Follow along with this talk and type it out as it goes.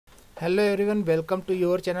Hello everyone, welcome to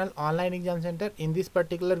your channel Online Exam Center. In this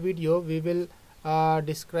particular video we will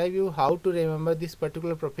describe you how to remember this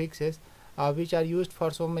particular prefixes which are used for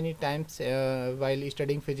so many times while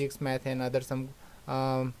studying physics, math and other some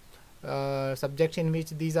um, subjects in which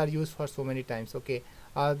these are used for so many times. Okay,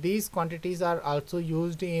 these quantities are also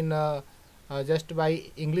used in just by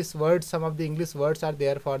English words. Some of the English words are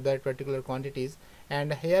there for that particular quantities,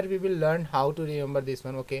 and here we will learn how to remember this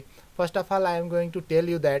one. Okay, first of all I am going to tell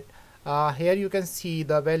you that here you can see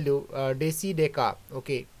the value deci deca.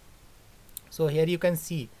 Okay, so here you can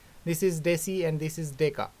see this is deci and this is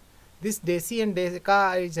deca. This deci and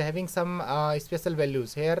deca is having some special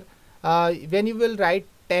values here. When you will write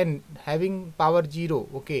 10 having power 0,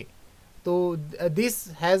 okay, so this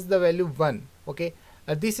has the value 1. Okay,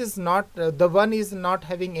 this is not the 1 is not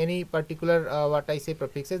having any particular what I say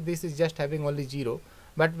prefixes. This is just having only 0.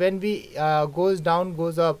 But when we goes down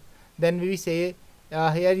goes up, then we say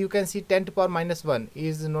here you can see 10 to power minus 1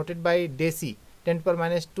 is noted by deci, 10 to power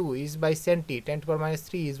minus 2 is by centi, 10 to power minus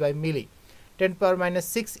 3 is by milli, 10 to power minus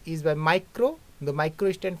 6 is by micro. The micro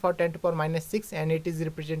is 10 for 10 to power minus 6 and it is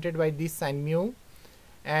represented by this sign mu.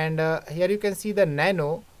 And here you can see the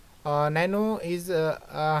nano. Nano is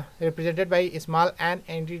represented by small n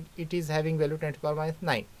and it is having value 10 to power minus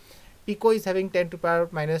 9. Pico is having 10 to power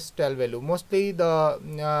minus 12 value. Mostly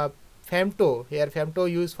the femto, here femto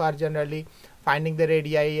used for generally finding the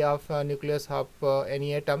radii of nucleus of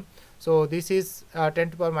any atom. So this is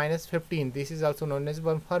 10 to power minus 15. This is also known as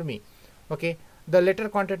 1 Fermi. Okay, the letter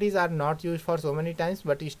quantities are not used for so many times,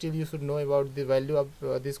 but still you should know about the value of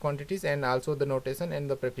these quantities and also the notation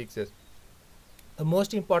and the prefixes. The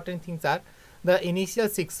most important things are the initial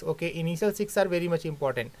 6. Okay, initial 6 are very much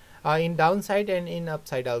important in downside and in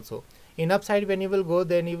upside also. In upside, when you will go,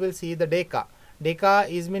 then you will see the deca. Deca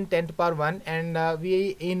is mean 10 to power 1, and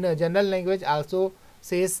we in general language also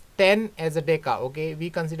says 10 as a deca. Okay, we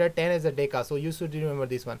consider 10 as a deca, so you should remember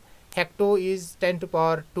this one. Hecto is 10 to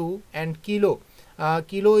power 2, and kilo.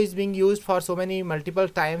 Kilo is being used for so many multiple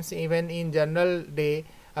times. Even in general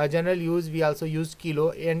general use we also use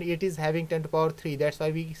kilo, and it is having 10 to power 3. That's why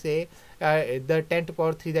we say the 10 to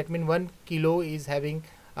power 3. That means 1 kilo is having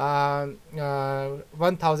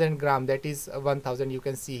 1000 gram. That is 1000. You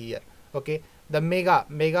can see here. Okay, the mega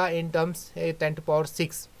in terms 10 to power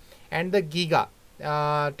 6, and the giga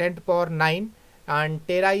 10 to power 9, and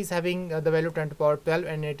tera is having the value 10 to power 12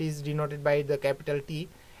 and it is denoted by the capital T.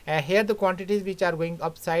 Here the quantities which are going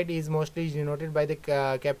upside is mostly denoted by the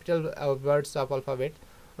capital words of alphabet.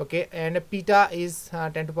 Okay, and peta is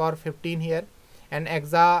 10 to power 15 here, and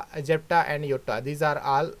exa, zepta and iota, these are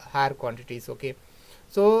all higher quantities. Okay,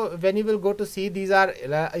 so when you will go to see, these are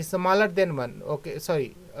smaller than 1. Okay,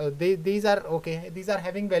 sorry, these are okay, these are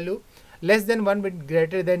having value less than 1 but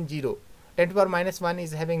greater than 0. 10 to power minus 1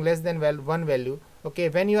 is having less than 1 value. Okay,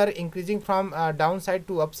 when you are increasing from downside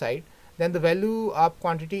to upside, then the value of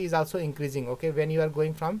quantity is also increasing. Okay, when you are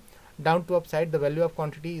going from down to upside, the value of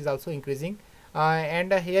quantity is also increasing.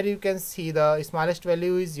 And here you can see the smallest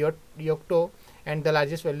value is yocto and the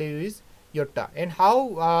largest value is iota. And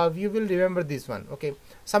how you will remember this one? Okay,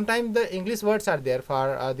 sometimes the English words are there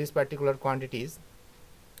for these particular quantities.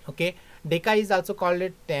 Okay, deca is also called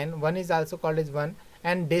as 10, 1 is also called as 1,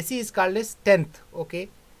 and deci is called as 10th. Okay,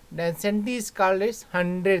 then centi is called as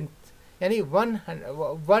 100th. यानी one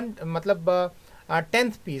मतलब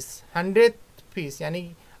 10th piece, 100th piece,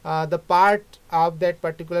 यानी the part of that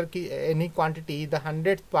particular any quantity, the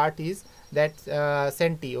 100th part is that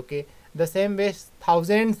centi. Okay, the same way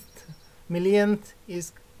thousandth, millionth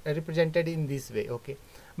is represented in this way. Okay,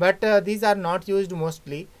 but these are not used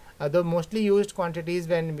mostly. The mostly used quantities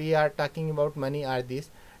when we are talking about money are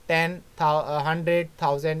these: 10, 100,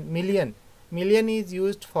 1000, million. Million is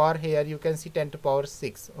used for, here you can see 10 to power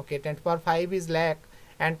 6. Okay, 10 to power 5 is lakh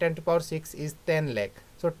and 10 to power 6 is 10 lakh.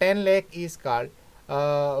 So 10 lakh is called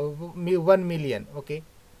 1 million. Okay,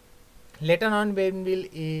 later on when will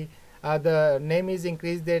the name is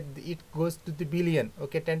increased, that it goes to the billion.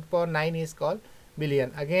 Okay, 10 to power 9 is called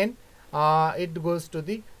billion. Again it goes to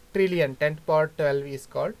the trillion. 10 to power 12 is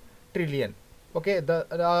called trillion. Okay, the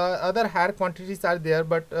other higher quantities are there,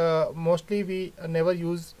 but mostly we never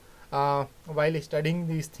use while studying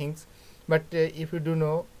these things. But if you do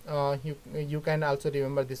know, you can also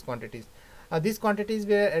remember these quantities. These quantities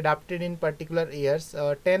were adopted in particular years.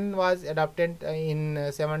 10 was adopted in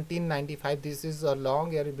 1795. This is a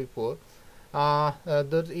long year before.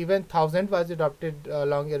 Even 1000 was adopted a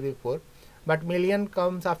long year before, but million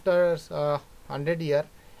comes after 100 year,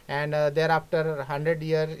 and thereafter 100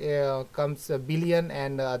 year comes billion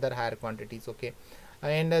and other higher quantities. Okay,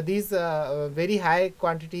 and these very high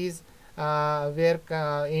quantities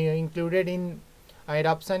were included in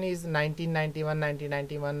adoption is 1991,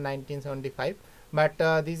 1991, 1975,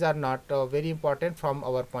 but these are not very important from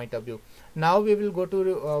our point of view. Now we will go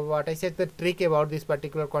to what I said, the trick about this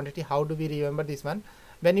particular quantity. How do we remember this one?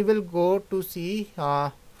 When you will go to see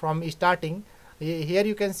from starting, here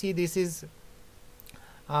you can see this is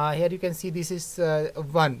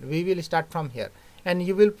 1. We will start from here, and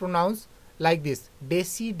you will pronounce like this: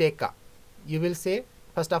 deci, deca. You will say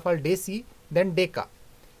first of all deci, then deca.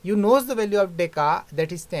 You knows the value of deca,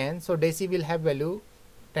 that is 10, so deci will have value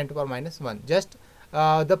 10 to the power minus 1. Just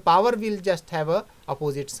the power will just have a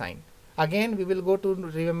opposite sign. Again we will go to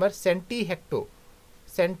remember centi-hecto,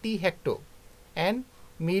 and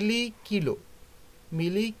milli-kilo,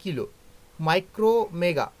 micro,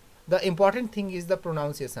 mega. The important thing is the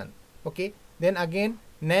pronunciation. Okay, then again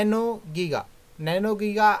nano, giga.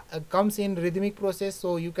 Comes in rhythmic process,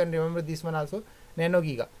 so you can remember this one also, nano,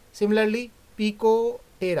 giga. Similarly pico,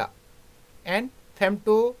 tera, and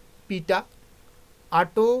femto, peta,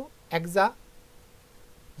 atto, exa,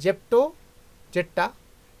 jepto, jetta,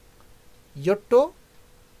 yotto,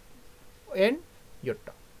 and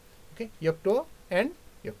yotta. Okay, yocto and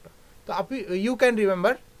yotta. So you can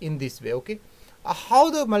remember in this way. Okay, how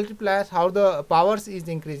the multipliers, how the powers is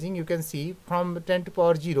increasing, you can see from 10 to the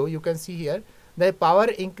power 0. You can see here the power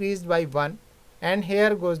increased by 1, and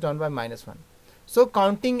here goes down by minus 1. So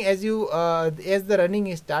counting as you as the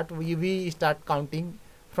running start, we start counting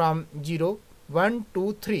from 0, 1,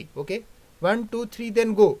 2, 3. Okay, 1, 2, 3,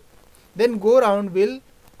 then go round will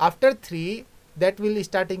after 3, that will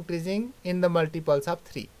start increasing in the multiples of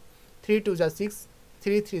 3. 3 2 is 6,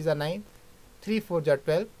 3 3 is 9, 3 4 is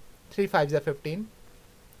 12, 3 5 is 15,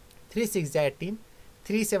 3 6 is 18,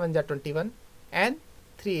 3 7 is 21, and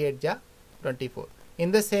 3 8 is 24.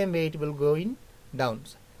 In the same way it will go in down.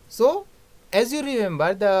 So as you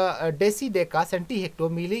remember the deci, deca, centi-hecto,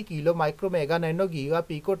 milli, kilo, micro, mega, nano, giga,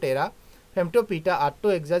 pico, tera, femto, peta, atto,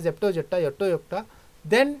 exa, zepto, jetta, yotto, yocta,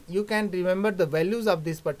 then you can remember the values of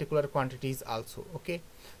these particular quantities also. Okay,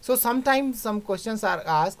 so sometimes some questions are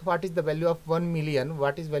asked, what is the value of 1 million,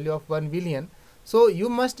 what is value of 1 billion. So you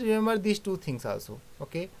must remember these two things also.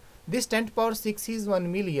 Okay, this 10 to the power 6 is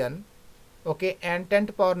 1 million. Okay, and 10 to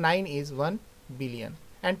the power 9 is 1 billion,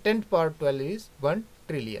 and 10 to the power 12 is 1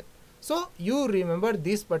 trillion. So you remember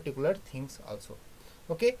these particular things also.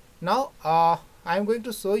 Okay, now I am going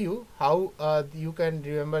to show you how you can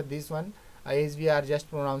remember this one, as we are just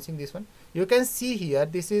pronouncing this one. You can see here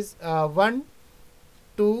this is 1,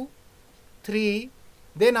 2, 3,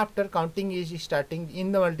 then after counting is starting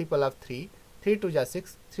in the multiple of 3. 3 2 is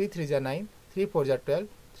 6, 3 3 is 9, 3 4 is 12,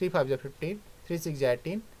 3 5 is 15, 3 6 is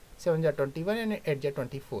 18, 7 is 21, and 8 is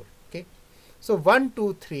 24. Okay, so 1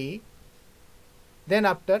 2 3, then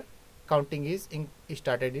after counting is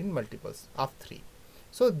started in multiples of 3.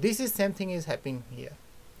 So this is same thing is happening here.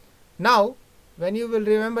 Now when you will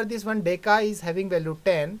remember this one, deca is having value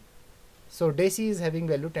 10, so deci is having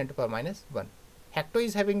value 10 to the power minus 1. Hecto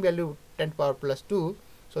is having value 10 to the power plus 2,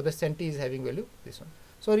 so the centi is having value this one.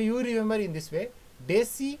 So you remember in this way: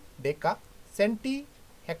 deci, deca, centi,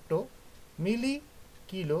 hecto, milli,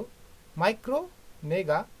 kilo, micro,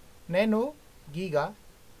 mega, nano, giga,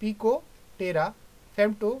 pico, tera,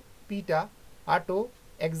 femto, peta, atto,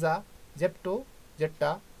 exa, zepto,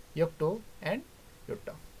 jetta, yocto, and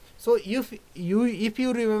yotta. So if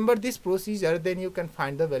you remember this procedure, then you can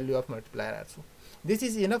find the value of multiplier also. This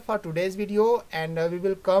is enough for today's video, and we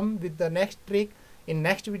will come with the next trick in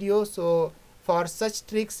next video. So for such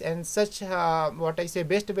tricks and such what I say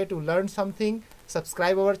best way to learn something,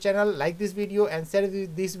 subscribe our channel, like this video, and share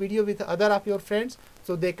this video with other of your friends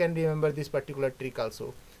so they can remember this particular trick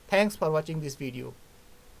also. Thanks for watching this video.